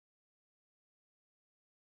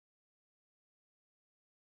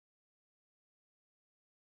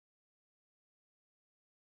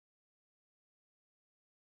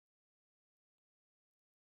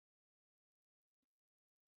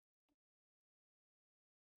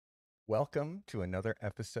Welcome to another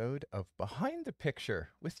episode of Behind the Picture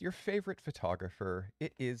with your favorite photographer.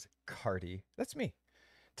 It is Cardi. That's me.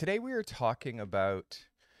 Today we are talking about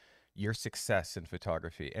your success in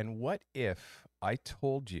photography. And what if I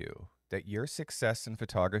told you that your success in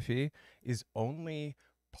photography is only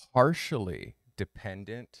partially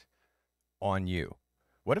dependent on you?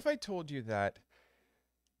 What if I told you that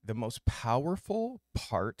the most powerful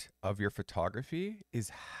part of your photography is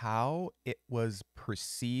how it was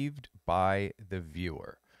perceived by the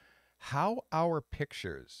viewer? How our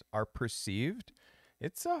pictures are perceived,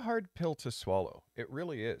 it's a hard pill to swallow. It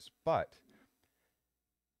really is. But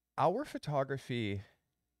our photography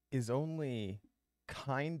is only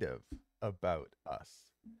kind of about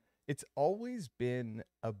us. It's always been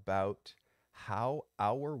about how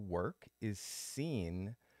our work is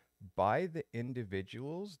seen by the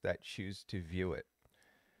individuals that choose to view it.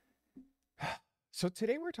 So,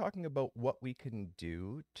 today we're talking about what we can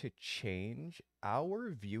do to change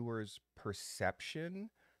our viewers'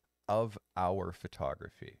 perception of our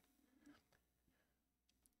photography.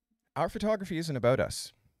 Our photography isn't about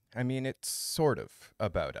us. I mean, it's sort of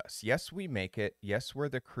about us. Yes, we make it. Yes, we're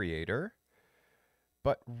the creator.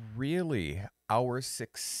 But really, our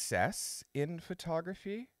success in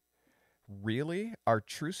photography, really, our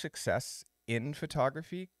true success in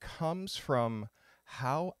photography comes from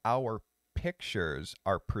how our pictures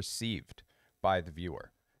are perceived by the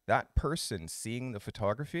viewer. That person seeing the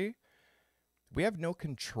photography, we have no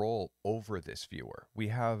control over this viewer.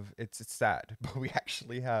 It's sad, but we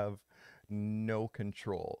actually have no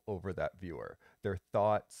control over that viewer. Their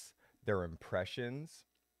thoughts, their impressions,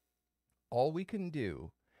 all we can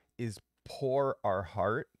do is pour our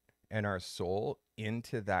heart and our soul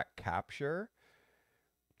into that capture,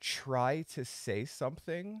 try to say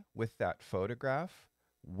something with that photograph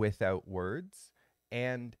without words,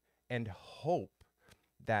 and hope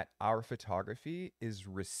that our photography is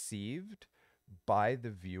received by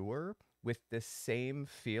the viewer with the same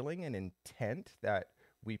feeling and intent that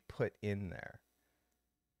we put in there.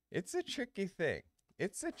 It's a tricky thing.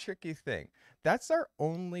 It's a tricky thing. That's our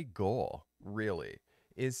only goal, really,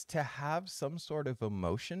 is to have some sort of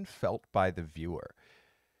emotion felt by the viewer.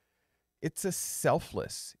 It's a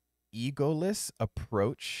selfless, egoless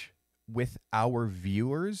approach with our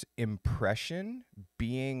viewers' impression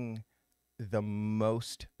being the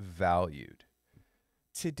most valued.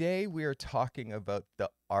 Today, we are talking about the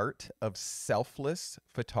art of selfless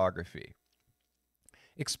photography,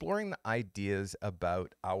 exploring the ideas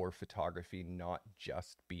about our photography not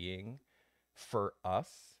just being for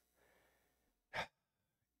us.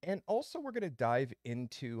 And also, we're going to dive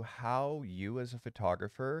into how you, as a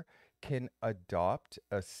photographer, can adopt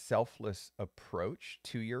a selfless approach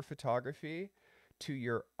to your photography, to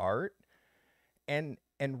your art, and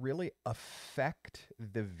really affect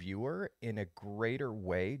the viewer in a greater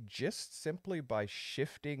way just simply by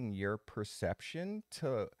shifting your perception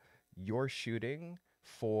to your shooting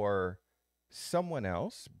for someone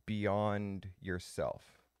else beyond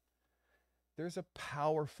yourself. There's a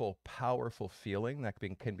powerful, powerful feeling that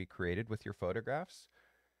can be created with your photographs,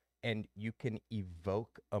 and you can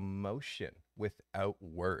evoke emotion without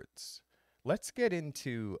words. Let's get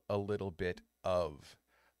into a little bit of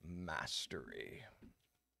mastery.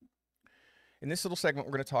 In this little segment,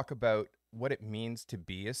 we're going to talk about what it means to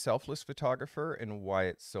be a selfless photographer and why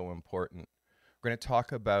it's so important. We're going to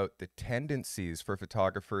talk about the tendencies for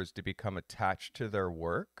photographers to become attached to their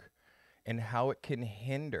work and how it can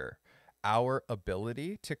hinder our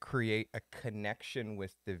ability to create a connection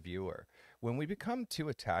with the viewer. When we become too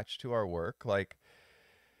attached to our work, like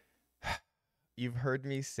you've heard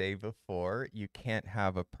me say before, you can't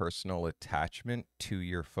have a personal attachment to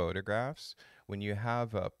your photographs. When you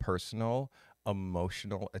have a personal,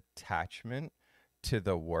 emotional attachment to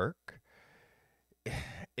the work,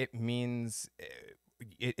 it means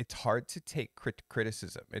it's hard to take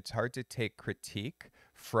criticism. It's hard to take critique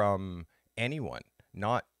from anyone,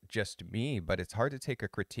 not just me, but it's hard to take a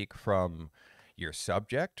critique from your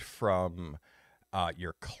subject, from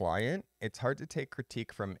your client. It's hard to take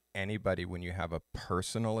critique from anybody when you have a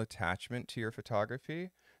personal attachment to your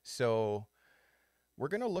photography. So, we're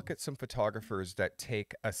going to look at some photographers that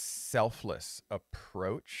take a selfless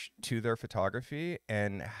approach to their photography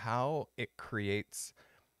and how it creates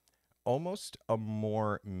almost a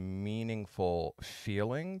more meaningful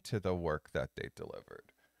feeling to the work that they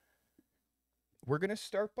delivered. We're going to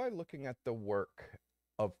start by looking at the work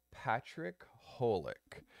of Patrick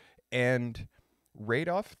Hoelck. And right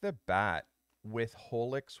off the bat, with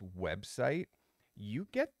Hoelck's website, you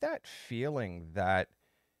get that feeling that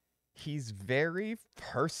He's very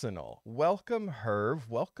personal. Welcome, Herv.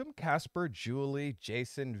 Welcome, Casper, Julie,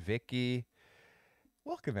 Jason, Vicky.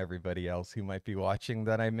 Welcome, everybody else who might be watching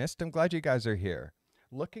that I missed. I'm glad you guys are here.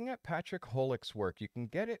 Looking at Patrick Hoelck's work, you can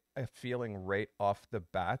get a feeling right off the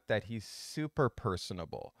bat that he's super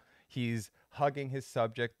personable. He's hugging his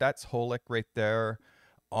subject. That's Hoelck right there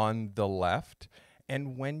on the left.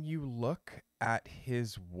 And when you look at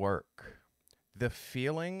his work, the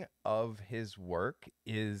feeling of his work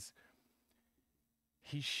is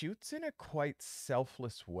he shoots in a quite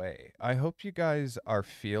selfless way. I hope you guys are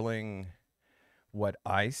feeling what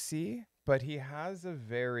I see, but he has a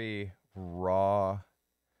very raw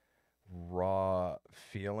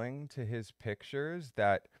feeling to his pictures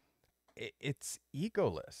that it's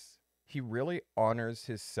egoless. He really honors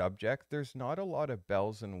his subject. There's not a lot of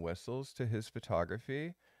bells and whistles to his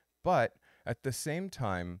photography, but at the same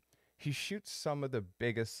time, he shoots some of the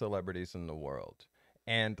biggest celebrities in the world.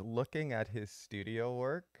 And looking at his studio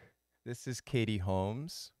work, this is Katie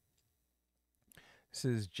Holmes. This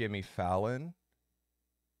is Jimmy Fallon.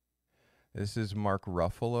 This is Mark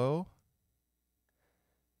Ruffalo.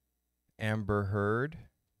 Amber Heard.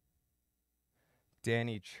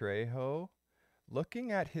 Danny Trejo.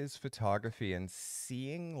 Looking at his photography and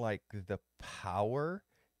seeing like the power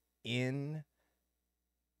in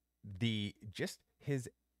the just his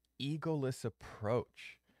egoless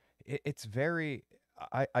approach. It's very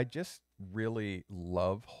I just really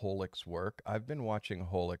love Hoelck's work. I've been watching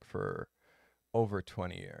Hoelck for over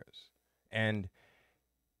 20 years. And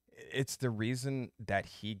it's the reason that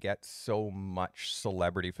he gets so much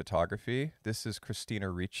celebrity photography. This is Christina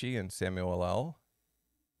Ricci and Samuel L.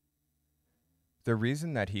 The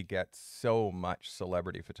reason that he gets so much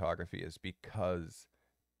celebrity photography is because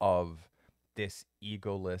of this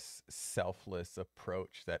egoless, selfless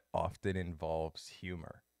approach that often involves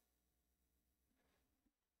humor.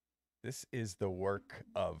 This is the work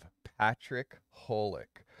of Patrick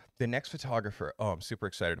Hoelck. The next photographer, oh, I'm super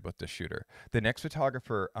excited about this shooter. The next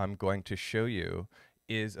photographer I'm going to show you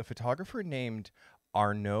is a photographer named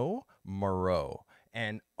Arnaud Moro.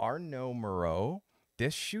 And Arnaud Moro,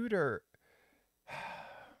 this shooter,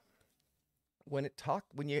 when it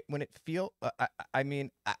feel,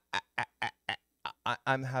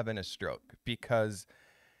 I'm having a stroke because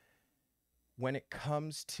when it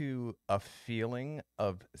comes to a feeling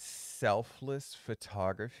of selfless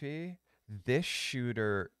photography, this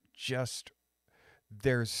shooter just,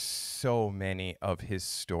 there's so many of his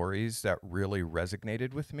stories that really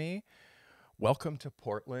resonated with me. Welcome to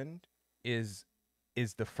Portland is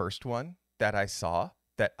the first one that I saw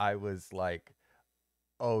that I was like,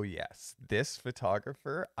 oh yes, this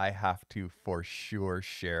photographer I have to for sure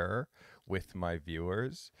share with my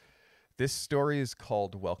viewers. This story is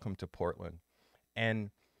called Welcome to Portland.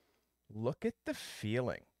 And look at the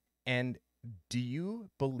feeling. And do you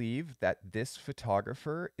believe that this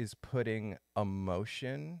photographer is putting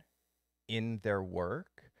emotion in their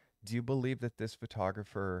work? Do you believe that this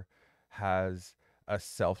photographer has a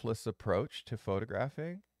selfless approach to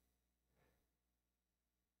photographing?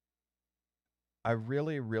 I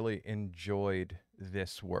really, really enjoyed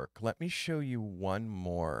this work. Let me show you one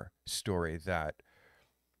more story that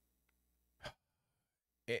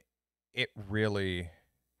it it really,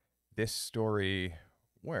 this story,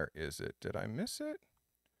 where is it? Did I miss it?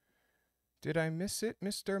 Did I miss it,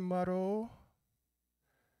 Mr. Moro?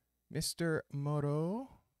 Mr. Moro?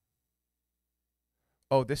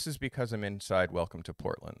 Oh, this is because I'm inside Welcome to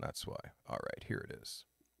Portland. That's why. All right, here it is.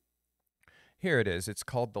 Here it is. It's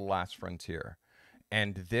called The Last Frontier.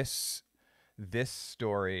 And this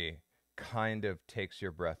story kind of takes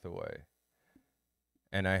your breath away.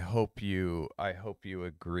 And I hope you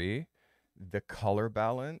agree. The color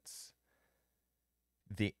balance,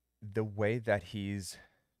 the way that he's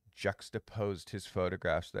juxtaposed his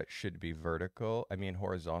photographs that should be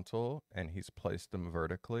horizontal, and he's placed them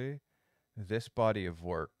vertically. This body of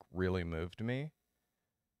work really moved me.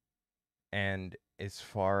 And as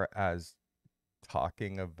far as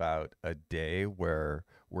talking about a day where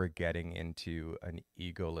we're getting into an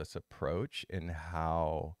egoless approach and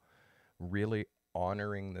how really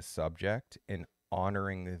honoring the subject and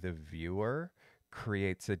honoring the viewer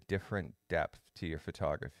creates a different depth to your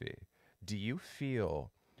photography. Do you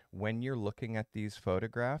feel when you're looking at these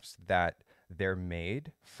photographs that they're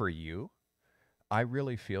made for you? I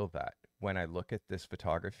really feel that. When I look at this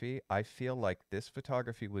photography, I feel like this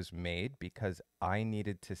photography was made because I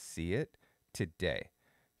needed to see it today.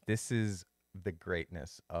 This is the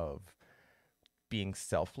greatness of being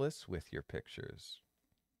selfless with your pictures.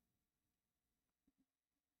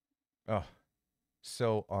 Oh,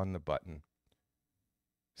 so on the button.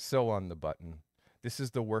 So on the button. This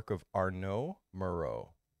is the work of Arnaud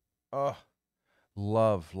Moro. Oh,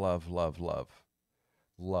 love, love, love, love,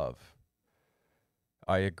 love.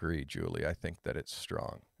 I agree, Julie. I think that it's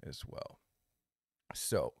strong as well.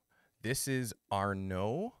 So, this is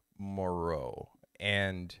Arnaud Moro.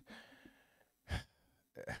 And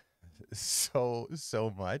so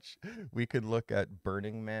much. We could look at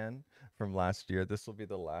Burning Man from last year. This will be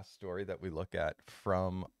the last story that we look at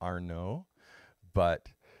from Arnaud.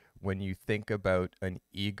 But when you think about an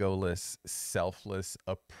egoless, selfless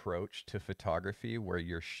approach to photography where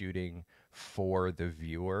you're shooting for the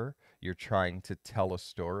viewer, you're trying to tell a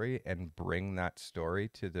story and bring that story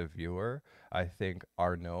to the viewer, I think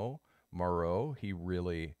Arnaud Moreau, he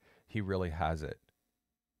really has it.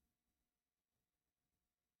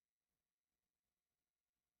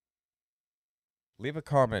 Leave a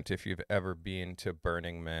comment if you've ever been to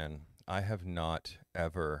Burning Man. I have not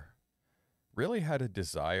ever really had a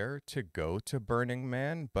desire to go to Burning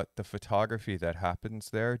Man, but the photography that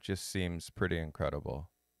happens there just seems pretty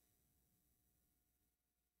incredible.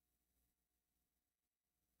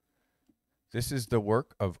 This is the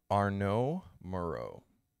work of Arnaud Moro.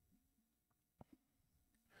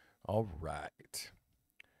 All right.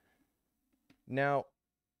 Now,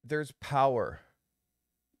 there's power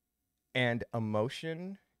and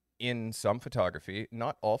emotion in some photography,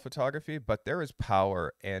 not all photography, but there is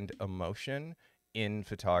power and emotion in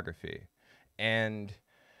photography. And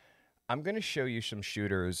I'm going to show you some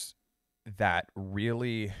shooters that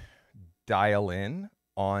really dial in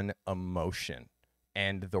on emotion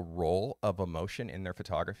and the role of emotion in their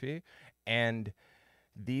photography. And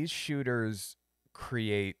these shooters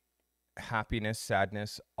create happiness,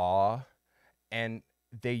 sadness, awe, and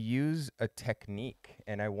they use a technique.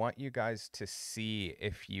 And I want you guys to see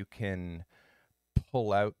if you can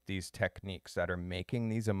pull out these techniques that are making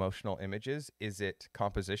these emotional images. Is it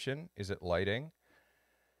composition? Is it lighting?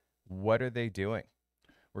 What are they doing?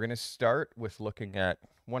 We're going to start with looking at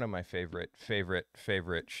one of my favorite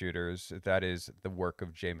shooters. That is the work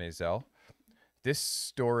of Jay Maisel. This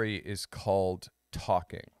story is called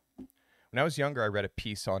Talking. When I was younger, I read a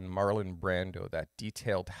piece on Marlon Brando that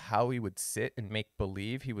detailed how he would sit and make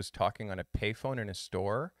believe he was talking on a payphone in a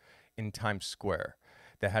store in Times Square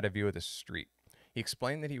that had a view of the street. He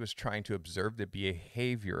explained that he was trying to observe the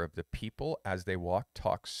behavior of the people as they walked,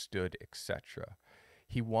 talked, stood, etc.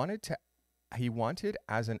 He wanted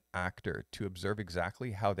as an actor to observe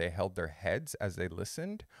exactly how they held their heads as they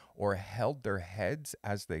listened or held their heads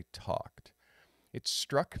as they talked. It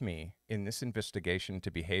struck me in this investigation to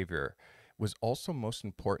behavior was also most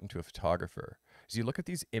important to a photographer. As you look at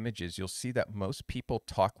these images, you'll see that most people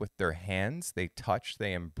talk with their hands, they touch,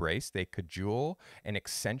 they embrace, they cajole, and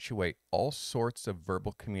accentuate all sorts of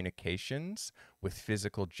verbal communications with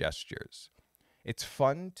physical gestures. It's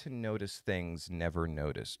fun to notice things never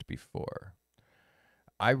noticed before.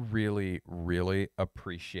 I really, really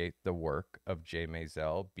appreciate the work of Jay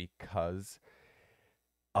Maisel because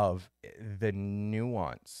of the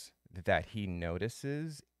nuance that he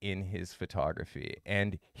notices in his photography.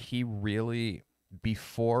 And he really,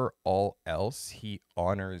 before all else, he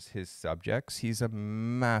honors his subjects. He's a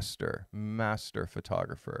master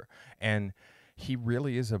photographer. And he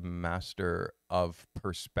really is a master of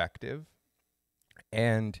perspective.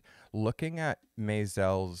 And looking at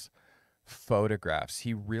Maisel's photographs,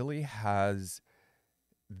 he really has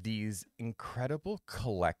these incredible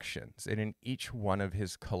collections. And in each one of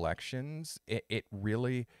his collections, it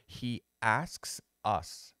really, he asks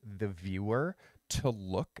us, the viewer, to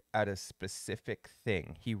look at a specific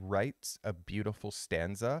thing. He writes a beautiful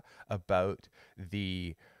stanza about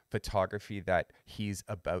the photography that he's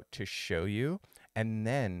about to show you. And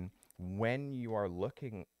then when you are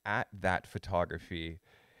looking at that photography,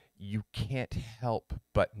 you can't help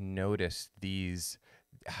but notice these,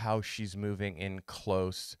 how she's moving in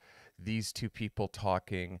close, these two people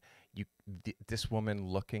talking, this woman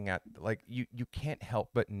looking at, like, you can't help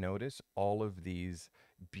but notice all of these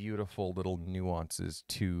beautiful little nuances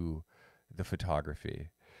to the photography,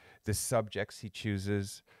 the subjects he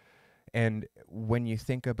chooses. And when you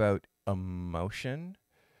think about emotion,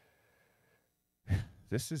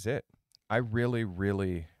 this is it. I really,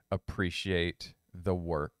 really appreciate the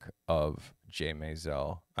work of Jay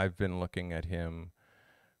Maisel. I've been looking at him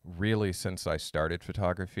really since I started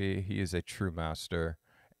photography. He is a true master,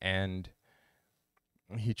 and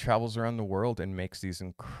he travels around the world and makes these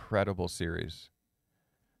incredible series.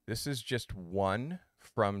 This is just one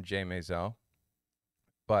from Jay Maisel,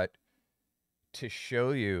 but to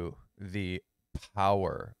show you the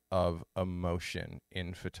power of emotion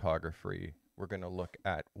in photography, we're going to look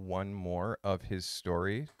at one more of his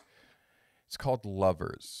stories. It's called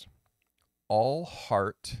Lovers. all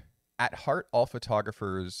at heart, all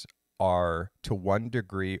photographers are, to one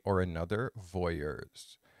degree or another,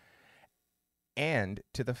 voyeurs. And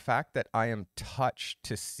to the fact that I am touched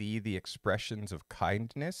to see the expressions of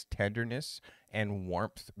kindness, tenderness, and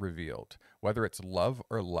warmth revealed, whether it's love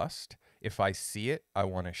or lust. If I see it, I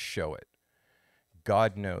want to show it.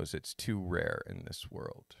 God knows it's too rare in this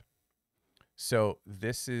world. So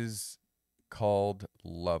this is called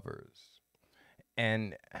Lovers.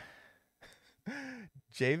 And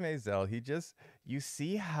Jay Maisel, you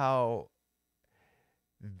see how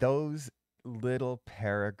those little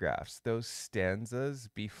paragraphs, those stanzas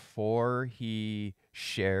before he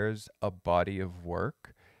shares a body of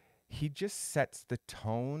work, he just sets the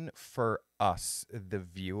tone for us, the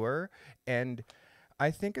viewer. And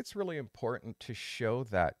I think it's really important to show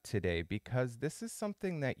that today, because this is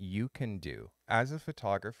something that you can do. As a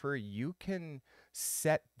photographer, you can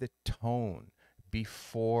set the tone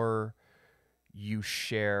before you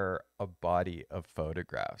share a body of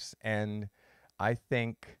photographs. And I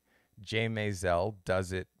think Jay Maisel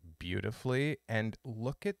does it beautifully. And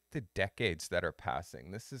look at the decades that are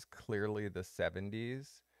passing. This is clearly the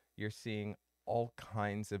 70s. You're seeing all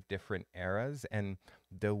kinds of different eras, and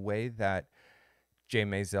the way that Jay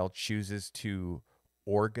Maisel chooses to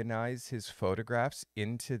organize his photographs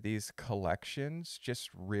into these collections just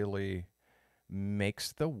really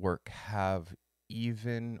makes the work have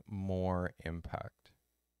even more impact.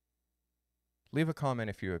 Leave a comment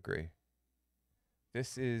if you agree.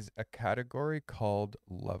 This is a category called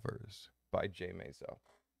Lovers by Jay Maisel.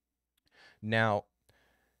 Now,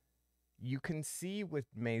 you can see with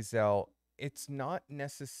Maisel, it's not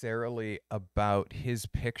necessarily about his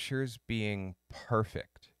pictures being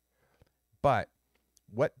perfect, but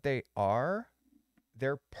what they are,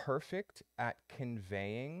 they're perfect at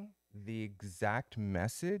conveying the exact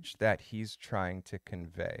message that he's trying to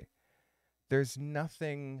convey. There's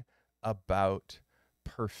nothing about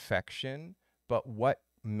perfection, but what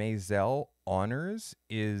Maisel honors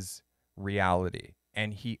is reality,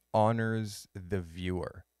 and he honors the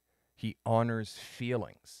viewer. He honors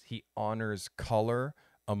feelings. He honors color,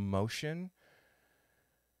 emotion,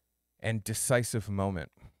 and decisive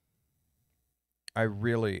moment. I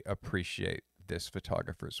really appreciate this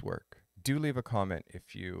photographer's work. Do leave a comment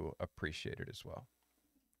if you appreciate it as well.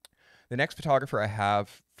 The next photographer I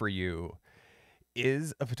have for you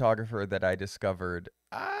is a photographer that I discovered,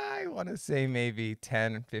 I want to say maybe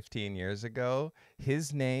 10, 15 years ago.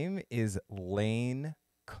 His name is Lane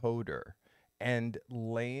Coder. And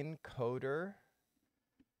Lane Coder,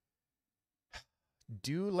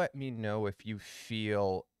 do let me know if you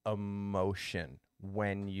feel emotion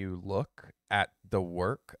when you look at the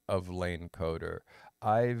work of Lane Coder.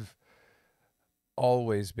 I've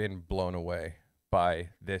always been blown away by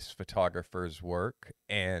this photographer's work,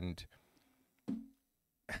 and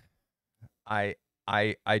I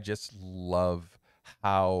just love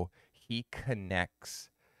how he connects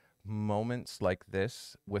moments like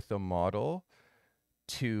this with a model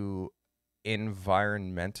to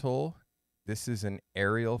environmental. This is an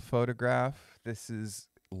aerial photograph. This is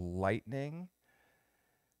lightning,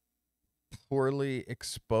 poorly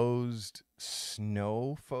exposed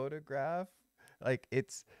snow photograph. Like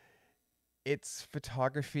it's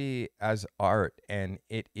photography as art, and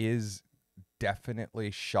it is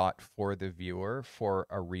definitely shot for the viewer, for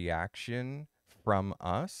a reaction from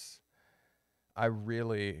us. I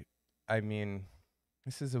mean,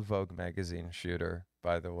 this is a Vogue magazine shooter,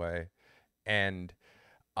 by the way, and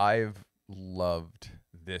I've loved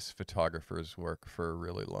this photographer's work for a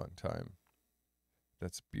really long time.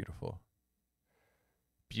 That's beautiful.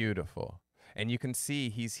 Beautiful. And you can see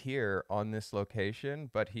he's here on this location,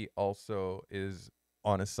 but he also is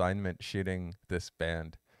on assignment shooting this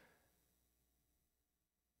band.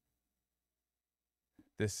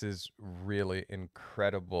 This is really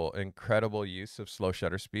incredible use of slow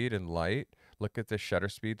shutter speed and light. Look at the shutter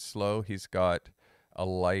speed slow. He's got a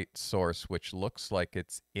light source which looks like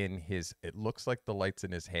it looks like the light's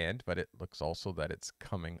in his hand, but it looks also that it's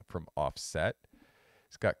coming from offset.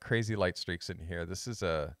 It's got crazy light streaks in here.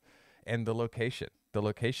 And the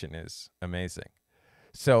location is amazing.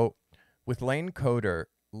 So with Lane Coder,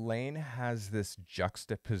 Lane has this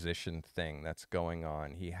juxtaposition thing that's going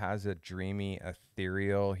on. He has a dreamy,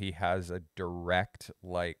 ethereal, he has a direct,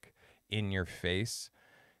 like, in your face.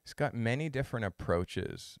 He's got many different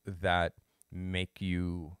approaches that make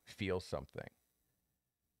you feel something.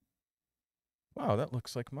 Wow, that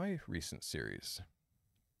looks like my recent series.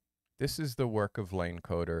 This is the work of Lane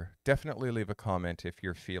Coder. Definitely leave a comment if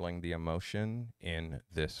you're feeling the emotion in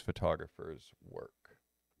this photographer's work.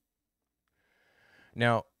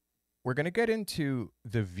 Now, we're going to get into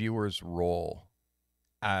the viewer's role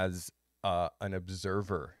as an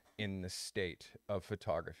observer in the state of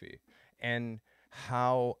photography, and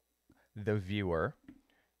how the viewer,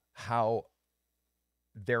 how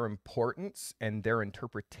their importance and their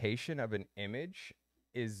interpretation of an image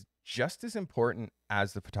is just as important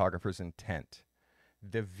as the photographer's intent.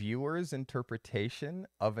 The viewer's interpretation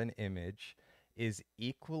of an image is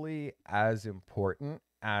equally as important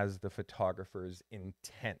as the photographer's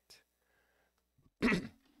intent.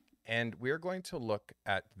 And we're going to look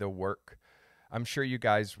at the work. I'm sure you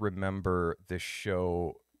guys remember the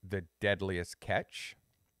show The Deadliest Catch.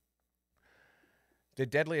 The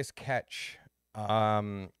Deadliest Catch.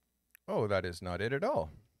 Oh, that is not it at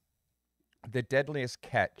all. The Deadliest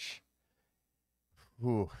Catch.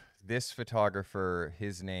 Ooh, this photographer,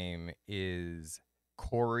 his name is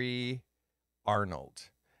Corey Arnold.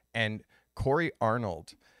 And Corey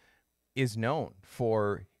Arnold is known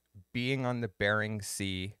for being on the Bering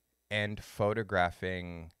Sea and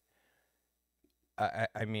photographing.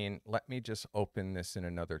 I mean, let me just open this in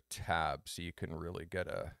another tab so you can really get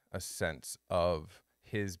a sense of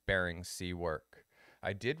his Bering Sea work.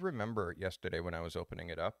 I did remember yesterday when I was opening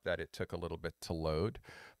it up that it took a little bit to load,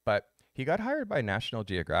 but he got hired by National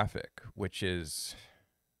Geographic, which is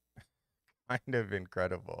kind of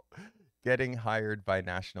incredible. Getting hired by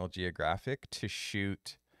National Geographic to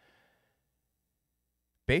shoot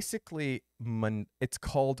basically, it's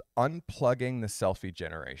called Unplugging the Selfie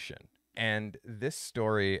Generation. And this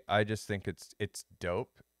story, I just think it's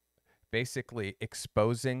dope. Basically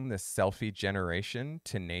exposing the selfie generation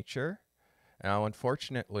to nature. Now,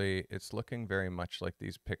 unfortunately, it's looking very much like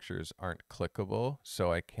these pictures aren't clickable,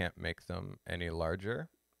 so I can't make them any larger.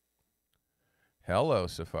 Hello,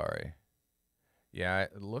 Safari. Yeah,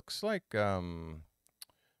 it looks like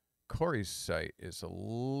Corey's site is a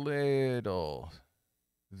little...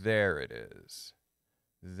 There it is.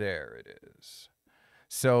 There it is.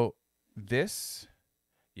 So this,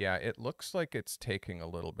 yeah, it looks like it's taking a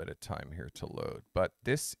little bit of time here to load, but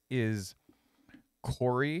this is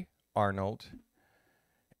Corey Arnold,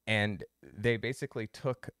 and they basically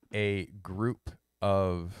took a group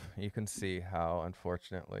of, you can see how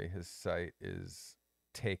unfortunately his site is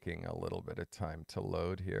taking a little bit of time to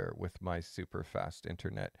load here with my super fast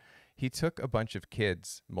internet. He took a bunch of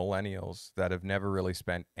kids, millennials, that have never really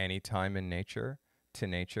spent any time in nature to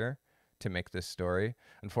make this story.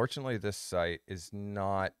 Unfortunately, this site is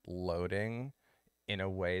not loading in a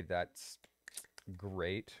way that's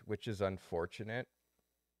great, which is unfortunate.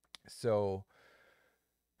 So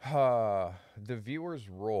the viewer's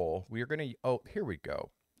role, we're going to, oh, here we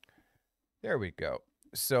go. There we go.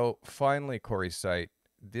 So finally, Corey's site,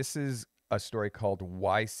 this is a story called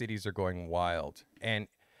Why Cities Are Going Wild. And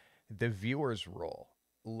the viewer's role.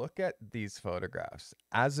 Look at these photographs.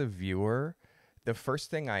 As a viewer, the first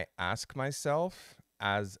thing I ask myself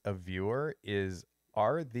as a viewer is,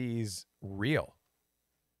 are these real?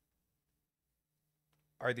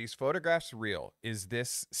 Are these photographs real? Is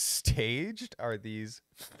this staged? Are these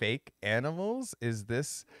fake animals? Is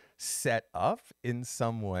this set up in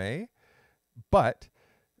some way? But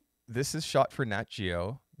this is shot for Nat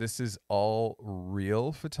Geo. This is all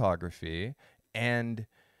real photography. And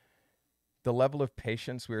the level of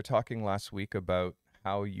patience, we were talking last week about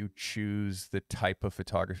how you choose the type of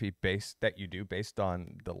photography that you do based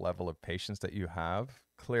on the level of patience that you have.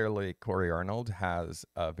 Clearly, Corey Arnold has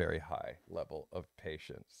a very high level of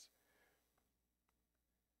patience.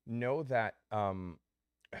 Know that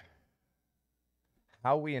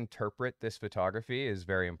how we interpret this photography is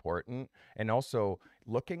very important. And also,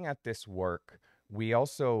 looking at this work, we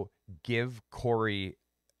also give Corey,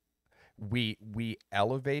 we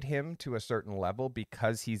elevate him to a certain level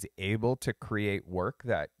because he's able to create work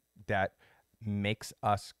that makes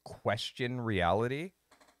us question reality.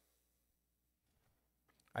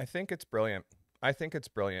 I think it's brilliant. I think it's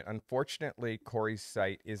brilliant. Unfortunately, Corey's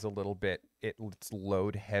site is a little bit, it's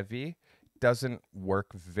load heavy, doesn't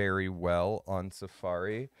work very well on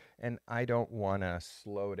Safari, and I don't want to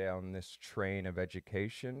slow down this train of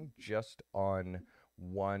education just on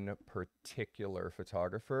one particular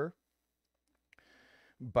photographer.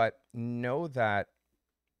 But know that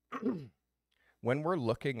when we're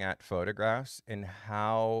looking at photographs and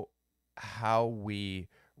how we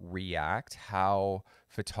react, how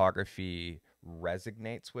photography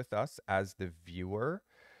resonates with us as the viewer,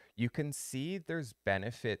 you can see there's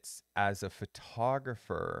benefits as a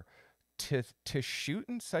photographer to shoot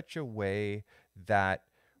in such a way that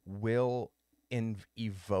will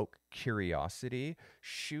evoke curiosity,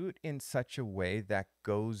 shoot in such a way that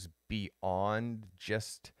goes beyond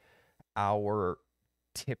just our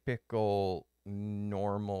typical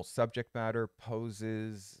normal subject matter,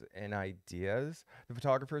 poses, and ideas. The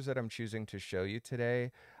photographers that I'm choosing to show you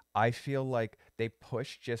today, I feel like they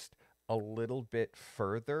push just a little bit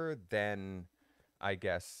further than, I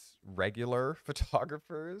guess, regular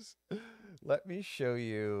photographers. Let me show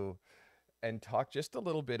you and talk just a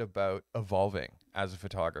little bit about evolving as a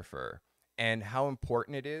photographer and how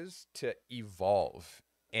important it is to evolve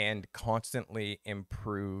and constantly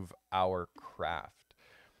improve our craft.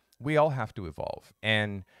 We all have to evolve.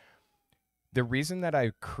 And the reason that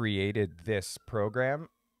I created this program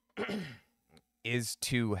is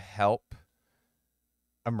to help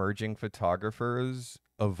emerging photographers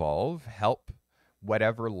evolve, help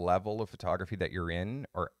whatever level of photography that you're in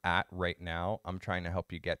or at right now. I'm trying to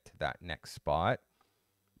help you get to that next spot.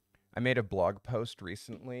 I made a blog post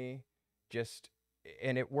recently, just,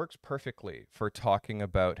 and it works perfectly for talking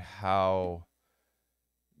about how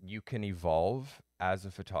you can evolve as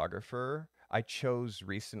a photographer. I chose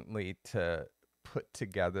recently to put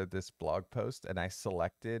together this blog post, and I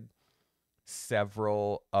selected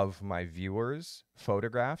several of my viewers'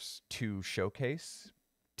 photographs to showcase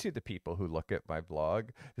to the people who look at my blog.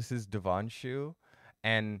 This is Devanshu,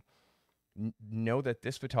 and know that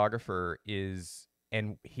this photographer is,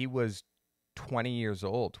 and he was 20 years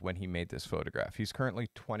old when he made this photograph. He's currently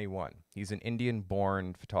 21. He's an Indian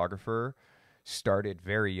born photographer, started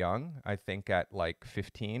very young, I think at like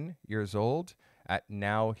 15 years old. At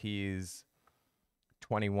now he's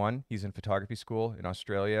 21. He's in photography school in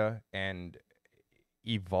Australia and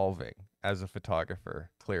evolving as a photographer,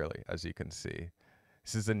 clearly, as you can see.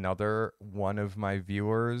 This is another one of my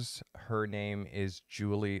viewers. Her name is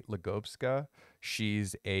Julie Legobska.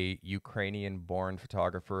 She's a Ukrainian born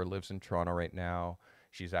photographer, lives in Toronto right now.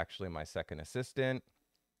 She's actually my second assistant.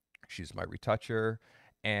 She's my retoucher.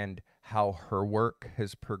 And how her work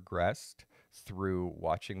has progressed through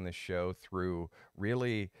watching the show, through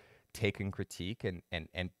really taking critique and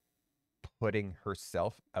putting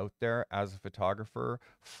herself out there as a photographer,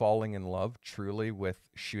 falling in love truly with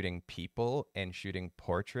shooting people and shooting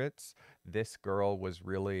portraits. This girl was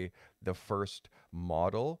really the first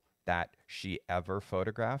model that she ever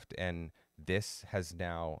photographed, and this has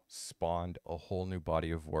now spawned a whole new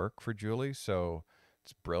body of work for Julie. So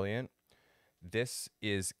it's brilliant. This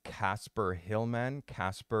is Casper Hillman.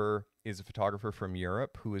 Casper is a photographer from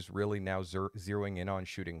Europe who is really now zeroing in on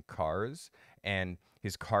shooting cars and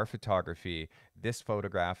his car photography. This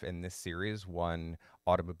photograph in this series won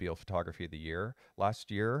Automobile Photography of the Year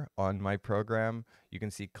last year on my program. You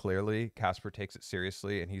can see clearly Casper takes it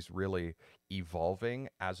seriously and he's really evolving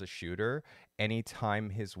as a shooter.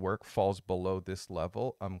 Anytime his work falls below this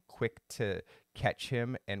level, I'm quick to catch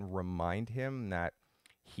him and remind him that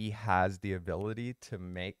he has the ability to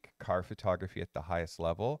make car photography at the highest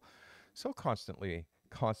level. So constantly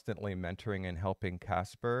mentoring and helping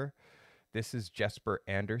Casper. This is Jesper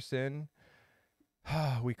Anderson.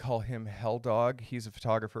 We call him Hell Dog. He's a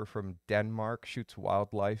photographer from Denmark, shoots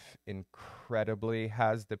wildlife incredibly,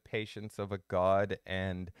 has the patience of a god,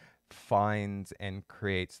 and finds and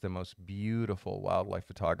creates the most beautiful wildlife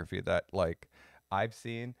photography that like I've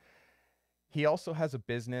seen. He also has a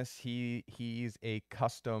business. He's a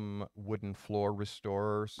custom wooden floor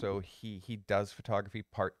restorer, so he does photography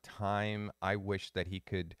part time. I wish that he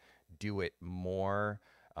could do it more.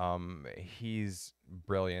 He's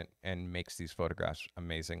brilliant and makes these photographs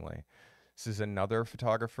amazingly. This is another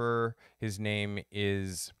photographer. His name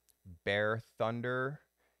is Bear Thunder.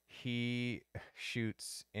 He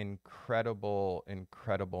shoots incredible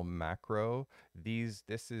macro.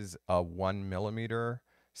 This is a 1 millimeter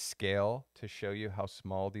scale to show you how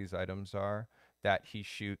small these items are that he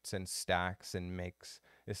shoots and stacks and makes.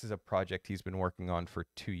 This is a project he's been working on for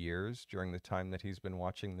 2 years during the time that he's been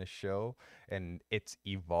watching this show, and it's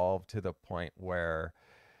evolved to the point where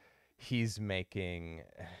he's making,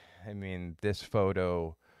 I mean, this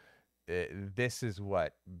photo, this is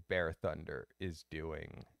what Bear Thunder is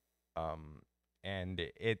doing. And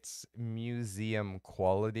it's museum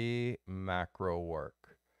quality macro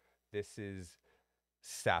work. This is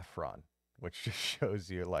saffron, which just shows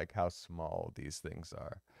you like how small these things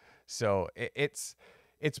are. So it's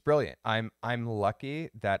brilliant. I'm lucky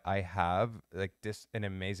that I have like this an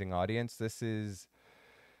amazing audience. This is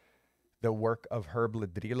the work of Herb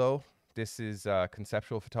Ladrillo. This is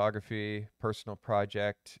conceptual photography, personal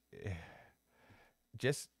project.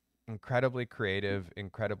 Just incredibly creative,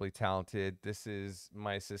 incredibly talented. This is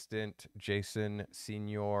my assistant, Jason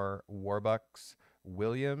Senior Warbucks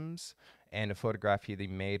Williams, and a photograph he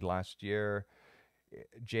made last year.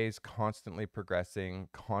 Jay's constantly progressing,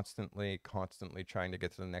 constantly trying to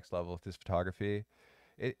get to the next level with his photography.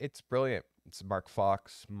 It's brilliant. It's Mark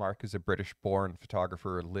Fox. Mark is a British-born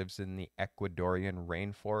photographer, lives in the Ecuadorian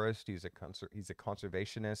rainforest. He's a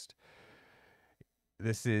conservationist.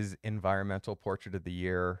 This is environmental portrait of the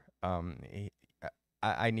year.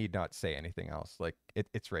 I need not say anything else. Like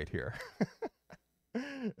it's right here.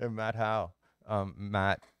 And Matt Howe.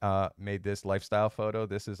 Matt made this lifestyle photo.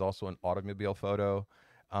 This is also an automobile photo.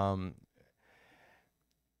 Um,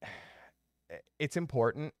 it's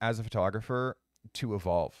important as a photographer to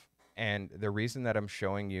evolve. And the reason that I'm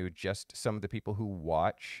showing you just some of the people who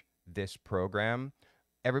watch this program,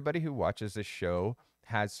 everybody who watches this show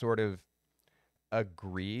has sort of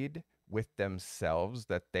agreed with themselves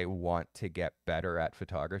that they want to get better at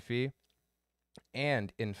photography.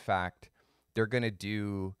 And in fact, they're going to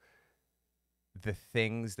do the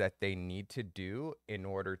things that they need to do in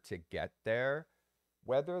order to get there,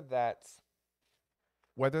 whether that's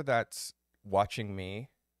watching me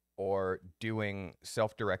or doing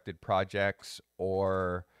self-directed projects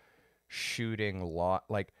or shooting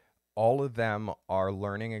like all of them are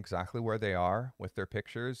learning exactly where they are with their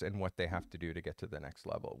pictures and what they have to do to get to the next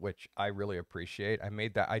level, which I really appreciate. I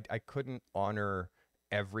made that I couldn't honor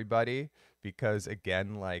everybody because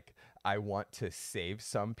again, like I want to save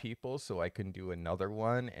some people so I can do another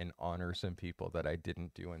one and honor some people that I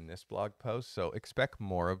didn't do in this blog post. So expect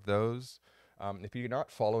more of those. If you're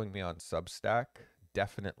not following me on Substack,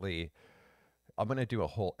 definitely I'm going to do a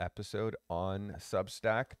whole episode on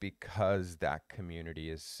Substack because that community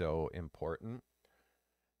is so important.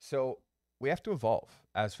 So we have to evolve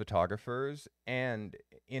as photographers. And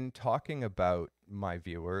in talking about my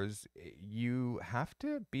viewers, you have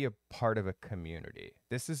to be a part of a community.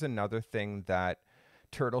 This is another thing that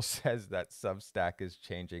Turtle says that Substack is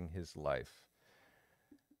changing his life.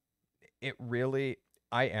 It really,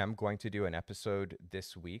 I am going to do an episode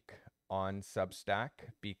this week on Substack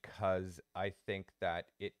because I think that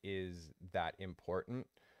it is that important.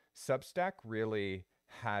 Substack really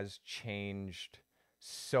has changed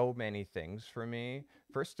so many things for me.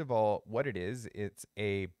 First of all, what it is, it's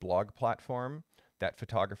a blog platform that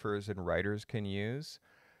photographers and writers can use.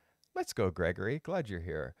 Let's go, Gregory. Glad you're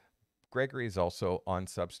here. Gregory is also on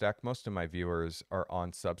Substack. Most of my viewers are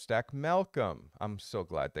on Substack. Malcolm, I'm so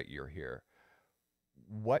glad that you're here.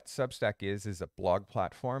 What Substack is a blog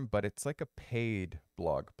platform, but it's like a paid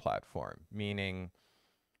blog platform, meaning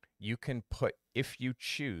you can put, if you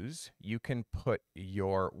choose, you can put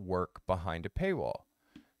your work behind a paywall.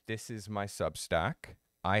 This is my Substack.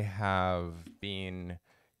 I have been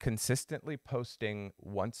consistently posting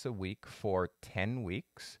once a week for 10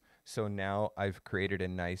 weeks. So now I've created a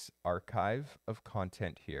nice archive of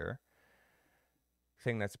content here.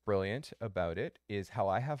 Thing that's brilliant about it is how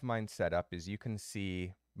I have mine set up is you can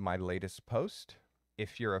see my latest post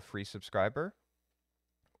if you're a free subscriber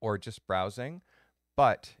or just browsing.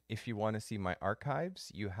 But if you want to see my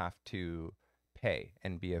archives, you have to pay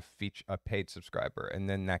and be a paid subscriber. And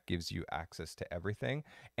then that gives you access to everything.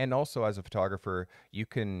 And also as a photographer, you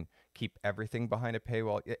can keep everything behind a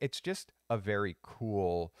paywall. It's just a very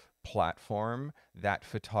cool platform that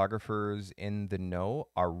photographers in the know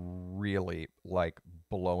are really like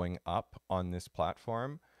blowing up on this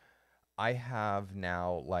platform. I have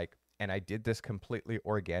now like, and I did this completely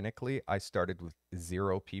organically. I started with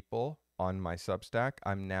 0 people on my Substack.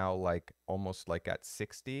 I'm now like almost like at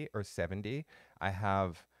 60 or 70. I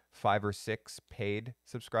have 5 or 6 paid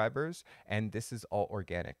subscribers, and this is all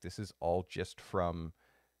organic. This is all just from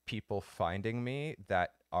people finding me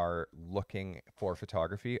that are looking for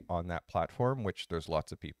photography on that platform, which there's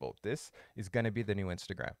lots of people. This is going to be the new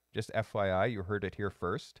Instagram. Just FYI, you heard it here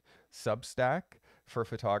first. Substack for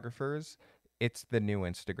photographers, it's the new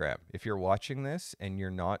Instagram. If you're watching this and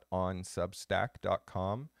you're not on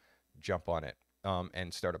substack.com, jump on it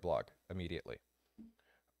and start a blog immediately.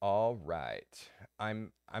 All right.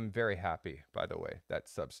 I'm very happy, by the way, that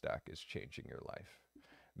Substack is changing your life.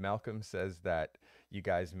 Malcolm says that you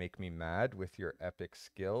guys make me mad with your epic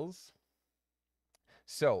skills.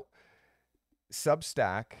 So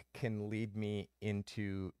Substack can lead me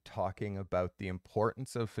into talking about the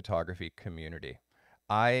importance of photography community.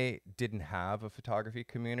 I didn't have a photography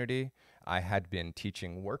community. I had been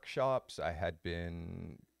teaching workshops. I had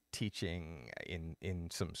been teaching in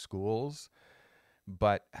some schools,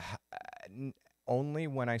 but only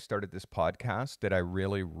when I started this podcast did I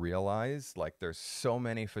really realize like there's so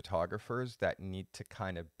many photographers that need to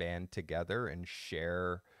kind of band together and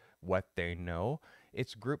share what they know.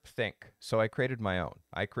 It's groupthink. So I created my own.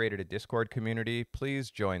 I created a Discord community.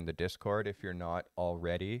 Please join the Discord if you're not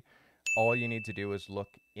already. All you need to do is look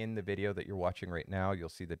in the video that you're watching right now. You'll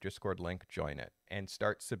see the Discord link, join it, and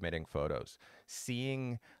start submitting photos.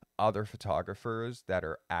 Seeing other photographers that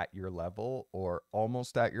are at your level or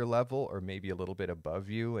almost at your level or maybe a little bit above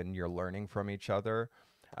you, and you're learning from each other.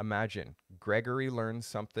 Imagine Gregory learns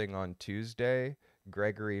something on Tuesday.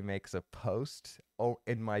 Gregory makes a post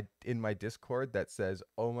in my Discord that says,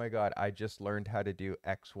 "Oh my god, I just learned how to do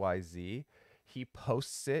XYZ." He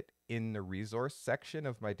posts it in the resource section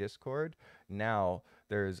of my Discord. Now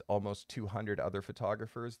there's almost 200 other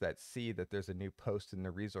photographers that see that there's a new post in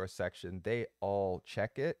the resource section. They all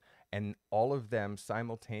check it, and all of them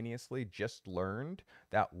simultaneously just learned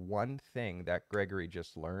that one thing that Gregory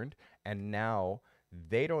just learned, and now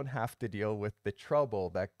they don't have to deal with the trouble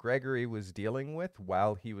that Gregory was dealing with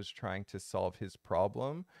while he was trying to solve his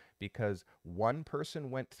problem, because one person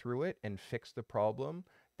went through it and fixed the problem.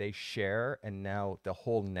 They share, and now the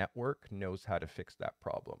whole network knows how to fix that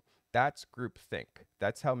problem. That's groupthink.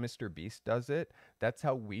 That's how Mr. Beast does it. That's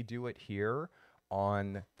how we do it here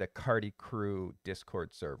on the Cardi Crew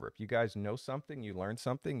Discord server. If you guys know something, you learn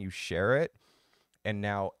something, you share it, and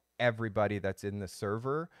now everybody that's in the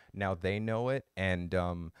server, now they know it, and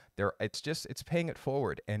it's paying it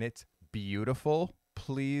forward, and it's beautiful.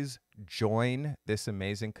 Please join this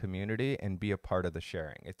amazing community and be a part of the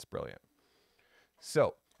sharing. It's brilliant.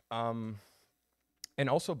 So, and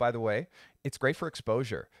also, by the way, it's great for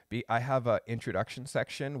exposure. I have an introduction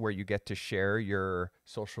section where you get to share your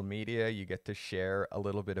social media. You get to share a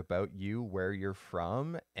little bit about you, where you're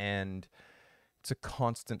from, and it's a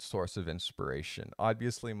constant source of inspiration.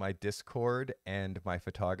 Obviously, my Discord and my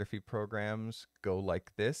photography programs go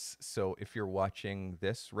like this. So if you're watching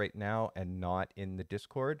this right now and not in the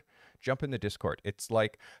Discord, jump in the Discord. It's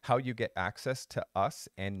like how you get access to us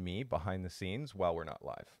and me behind the scenes while we're not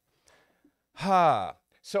live.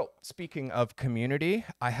 So speaking of community,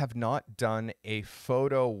 I have not done a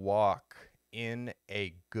photo walk in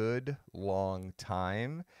a good long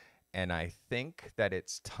time, and I think that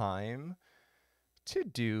it's time to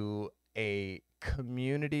do a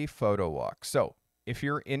community photo walk. So if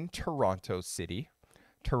you're in Toronto City,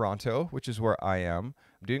 Toronto, which is where I am,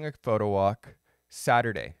 I'm doing a photo walk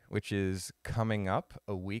Saturday, which is coming up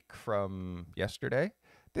a week from yesterday.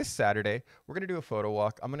 This Saturday, we're going to do a photo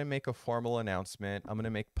walk. I'm going to make a formal announcement. I'm going to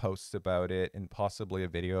make posts about it and possibly a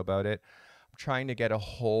video about it. I'm trying to get a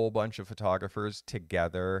whole bunch of photographers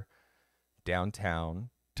together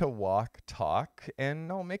downtown to walk, talk, and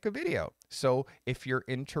I'll make a video. So if you're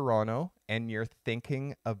in Toronto and you're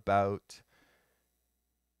thinking about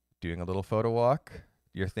doing a little photo walk,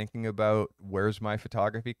 you're thinking about where's my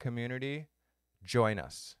photography community, join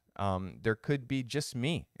us. There could be just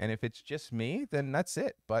me. And if it's just me, then that's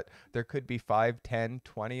it. But there could be 5, 10,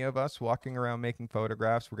 20 of us walking around making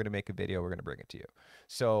photographs. We're going to make a video. We're going to bring it to you.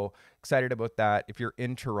 So excited about that. If you're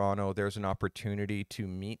in Toronto, there's an opportunity to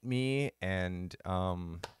meet me and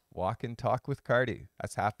walk and talk with Cardi.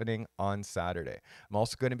 That's happening on Saturday. I'm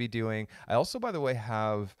also going to be doing, I also, by the way,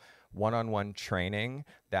 have one-on-one training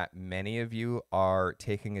that many of you are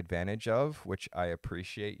taking advantage of, which I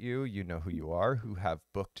appreciate you. You know who you are, who have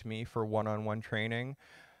booked me for one-on-one training.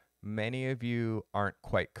 Many of you aren't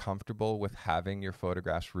quite comfortable with having your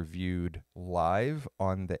photographs reviewed live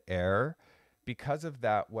on the air. Because of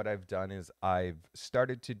that, what I've done is I've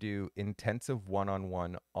started to do intensive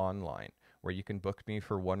one-on-one online, where you can book me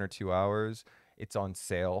for 1 or 2 hours. It's on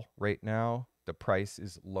sale right now. The price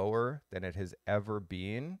is lower than it has ever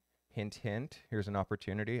been. Hint, hint, here's an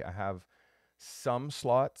opportunity. I have some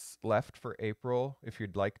slots left for April if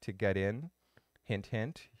you'd like to get in. Hint,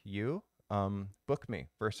 hint, book me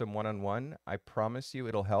for some one-on-one. I promise you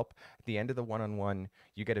it'll help. At the end of the one-on-one,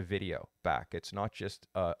 you get a video back. It's not just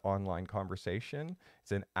an online conversation.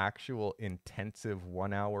 It's an actual intensive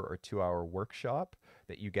 1 hour or 2 hour workshop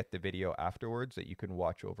that you get the video afterwards that you can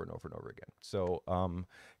watch over and over and over again. So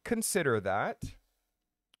consider that.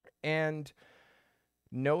 And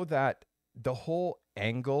know that the whole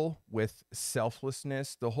angle with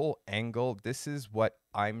selflessness, the whole angle, this is what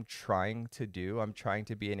I'm trying to do. I'm trying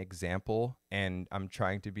to be an example, and I'm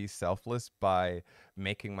trying to be selfless by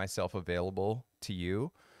making myself available to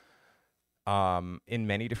you in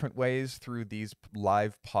many different ways through these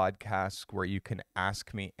live podcasts where you can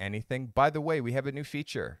ask me anything. By the way, we have a new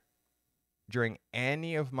feature. During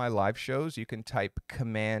any of my live shows, you can type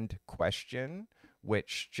command question,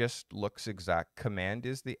 which just looks exact. Command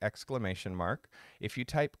is the exclamation mark. If you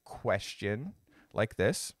type question like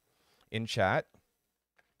this in chat,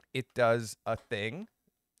 it does a thing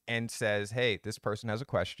and says, hey, this person has a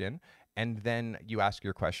question. And then you ask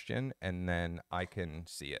your question, and then I can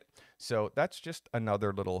see it. So that's just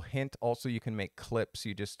another little hint. Also, you can make clips.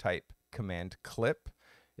 You just type command clip.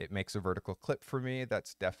 It makes a vertical clip for me.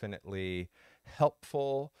 That's definitely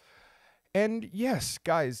helpful. And yes,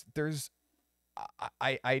 guys,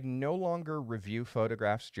 I no longer review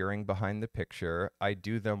photographs during behind the picture. I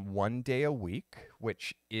do them 1 day a week,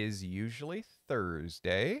 which is usually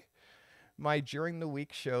Thursday. My during the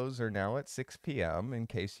week shows are now at 6 p.m. In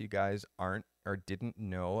case you guys aren't or didn't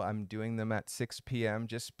know, I'm doing them at 6 p.m.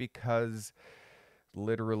 just because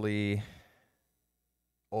literally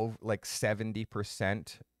over like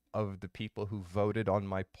 70% of the people who voted on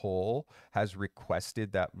my poll has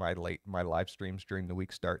requested that my live streams during the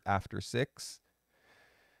week start after 6.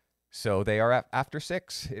 So they are after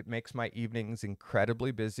 6. It makes my evenings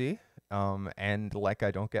incredibly busy. And like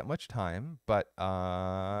I don't get much time, but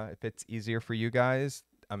if it's easier for you guys,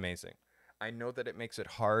 amazing. I know that it makes it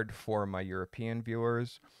hard for my European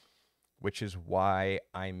viewers, which is why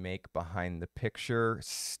I make behind the picture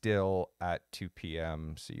still at 2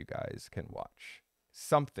 p.m. so you guys can watch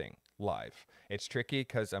something live. It's tricky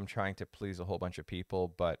because I'm trying to please a whole bunch of people,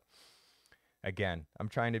 but again, I'm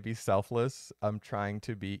trying to be selfless. I'm trying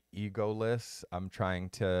to be egoless. I'm trying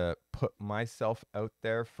to put myself out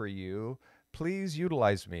there for you. Please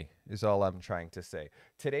utilize me, is all I'm trying to say.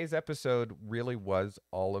 Today's episode really was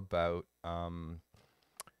all about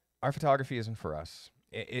our photography isn't for us.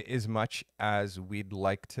 As much as we'd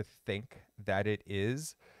like to think that it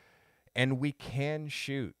is, and we can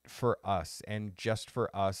shoot for us and just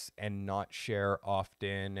for us and not share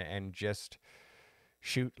often and just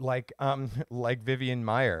shoot like Vivian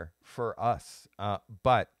Meyer for us.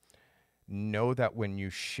 But know that when you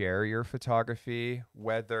share your photography,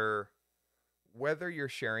 whether you're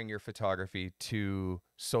sharing your photography to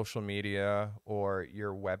social media or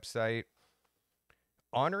your website,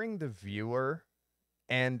 honoring the viewer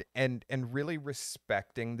and really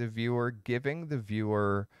respecting the viewer, giving the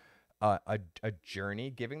viewer a journey,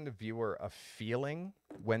 giving the viewer a feeling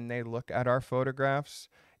when they look at our photographs,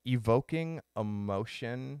 evoking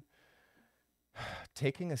emotion,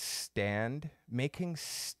 taking a stand, making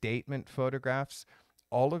statement photographs,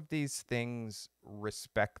 all of these things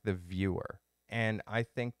respect the viewer. And I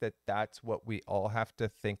think that that's what we all have to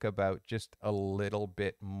think about just a little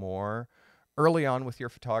bit more early on with your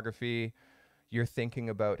photography. You're thinking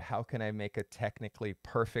about, how can I make a technically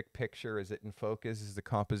perfect picture? Is it in focus? Is the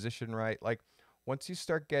composition right? Like, once you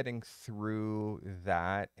start getting through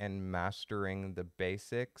that and mastering the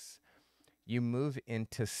basics, you move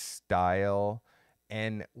into style.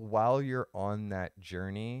 And while you're on that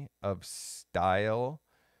journey of style,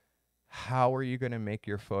 how are you going to make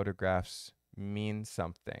your photographs mean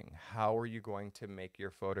something? How are you going to make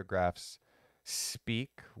your photographs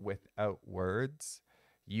speak without words?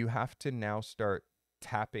 You have to now start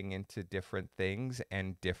tapping into different things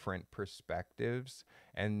and different perspectives.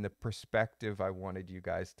 And the perspective I wanted you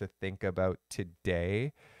guys to think about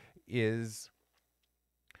today is,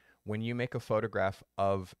 when you make a photograph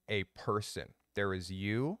of a person, there is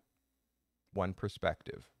you, one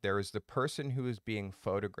perspective. There is the person who is being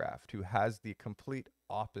photographed, who has the complete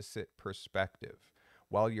opposite perspective.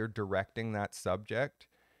 While you're directing that subject,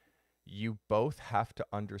 you both have to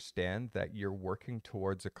understand that you're working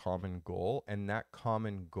towards a common goal, and that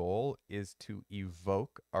common goal is to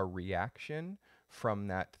evoke a reaction from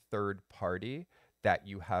that third party that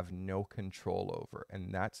you have no control over,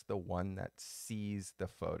 and that's the one that sees the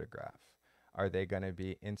photograph. Are they going to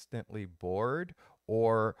be instantly bored,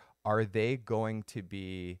 or are they going to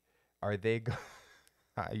be, are they go-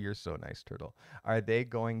 you're so nice, turtle. Are they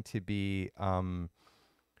going to be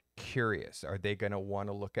curious? Are they going to want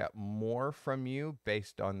to look at more from you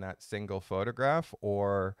based on that single photograph,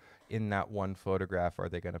 or in that one photograph, are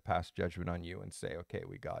they going to pass judgment on you and say, okay,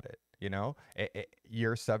 we got it? You know,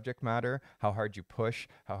 your subject matter, how hard you push,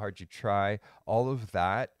 how hard you try, all of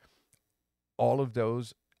that, all of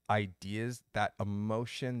those ideas, that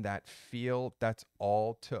emotion, that feel, that's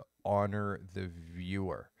all to honor the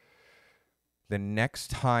viewer. The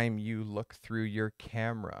next time you look through your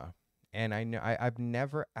camera, and I know I've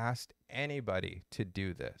never asked anybody to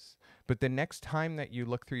do this, but the next time that you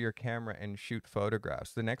look through your camera and shoot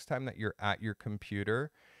photographs, the next time that you're at your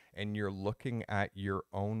computer and you're looking at your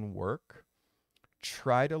own work,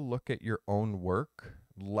 try to look at your own work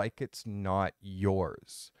like it's not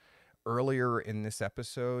yours. Earlier in this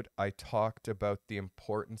episode, I talked about the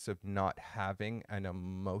importance of not having an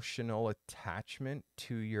emotional attachment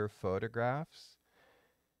to your photographs.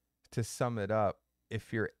 To sum it up,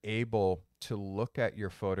 if you're able to look at your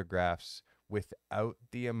photographs without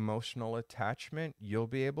the emotional attachment, you'll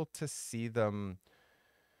be able to see them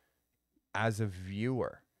as a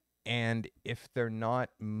viewer. And if they're not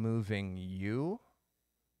moving you,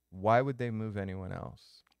 why would they move anyone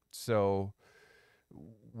else? So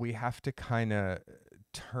we have to kind of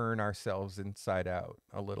turn ourselves inside out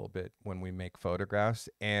a little bit when we make photographs,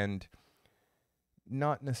 and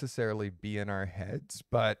not necessarily be in our heads,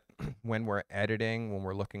 but when we're editing, when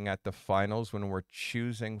we're looking at the finals, when we're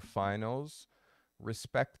choosing finals,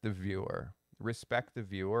 respect the viewer. Respect the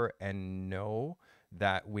viewer and know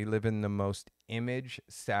that we live in the most image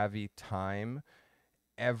savvy time.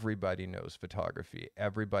 Everybody knows photography.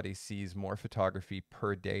 Everybody sees more photography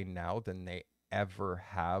per day now than they ever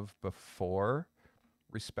have before.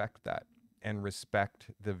 Respect that and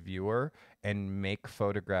respect the viewer and make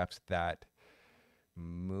photographs that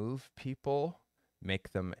move people,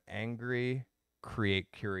 make them angry,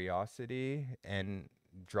 create curiosity, and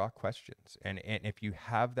draw questions. And if you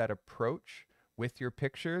have that approach with your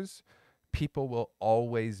pictures, people will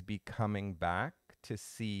always be coming back to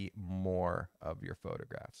see more of your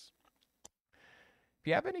photographs. If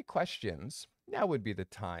you have any questions, now would be the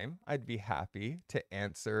time. I'd be happy to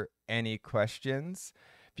answer any questions.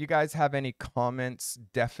 If you guys have any comments,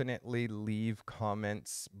 definitely leave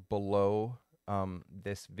comments below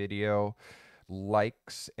this video.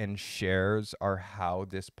 Likes and shares are how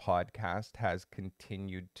this podcast has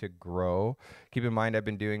continued to grow. Keep in mind, I've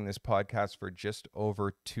been doing this podcast for just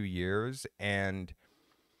over 2 years, and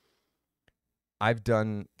I've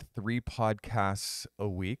done 3 podcasts a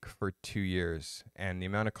week for 2 years, and the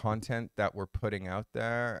amount of content that we're putting out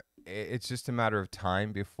there, it's just a matter of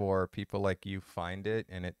time before people like you find it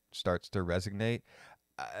and it starts to resonate.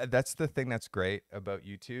 That's the thing that's great about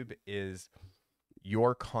YouTube is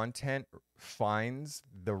your content finds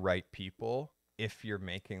the right people if you're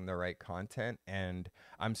making the right content. And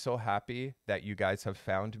I'm so happy that you guys have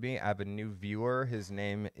found me. I have a new viewer. His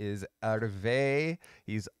name is Hervé.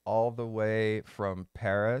 He's all the way from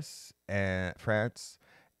Paris and France.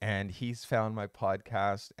 And he's found my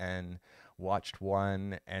podcast and watched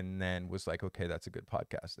one and then was like, okay, that's a good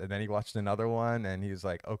podcast. And then he watched another one and he's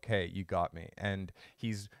like, okay, you got me. And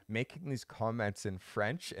he's making these comments in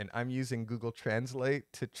French, and I'm using Google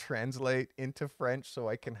Translate to translate into French so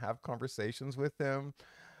I can have conversations with him.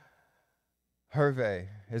 Hervé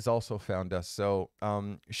has also found us. So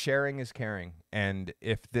sharing is caring. And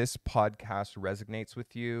if this podcast resonates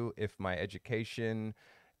with you, if my education,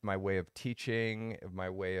 my way of teaching, if my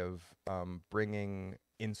way of bringing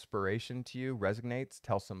inspiration to you resonates,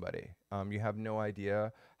 tell somebody. You have no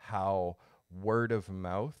idea how word of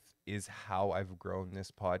mouth is how I've grown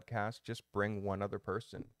this podcast. Just bring one other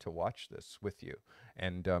person to watch this with you,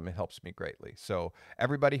 and it helps me greatly. So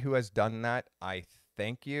everybody who has done that, I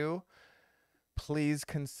thank you. Please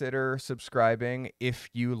consider subscribing if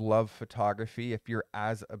you love photography, if you're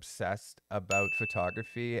as obsessed about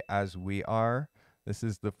photography as we are. This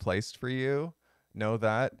is the place for you. Know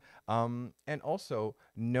that. And also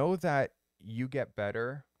know that you get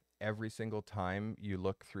better every single time you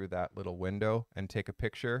look through that little window and take a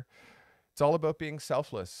picture. It's all about being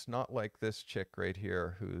selfless, not like this chick right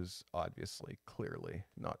here who's obviously clearly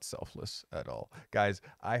not selfless at all. Guys,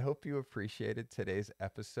 I hope you appreciated today's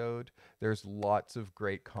episode. There's lots of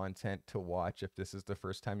great content to watch if this is the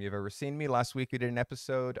first time you've ever seen me. Last week we did an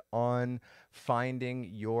episode on finding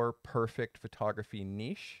your perfect photography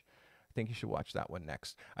niche. I think you should watch that one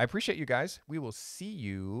next. I appreciate you guys. We will see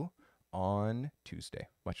you on Tuesday.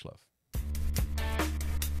 Much love.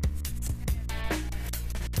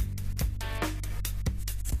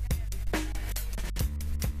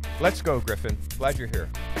 Let's go, Griffin. Glad you're here.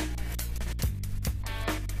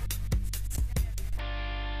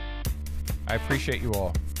 I appreciate you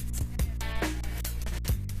all.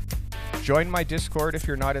 Join my Discord if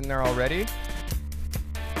you're not in there already.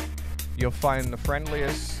 You'll find the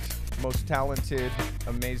friendliest, most talented,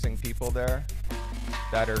 amazing people there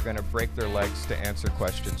that are going to break their legs to answer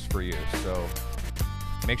questions for you. So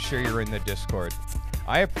make sure you're in the Discord.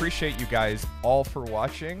 I appreciate you guys all for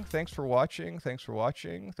watching. Thanks for watching. Thanks for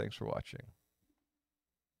watching. Thanks for watching.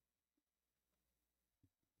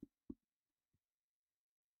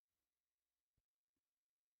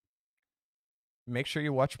 Make sure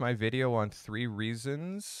you watch my video on 3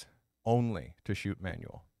 reasons only to shoot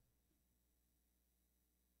manual.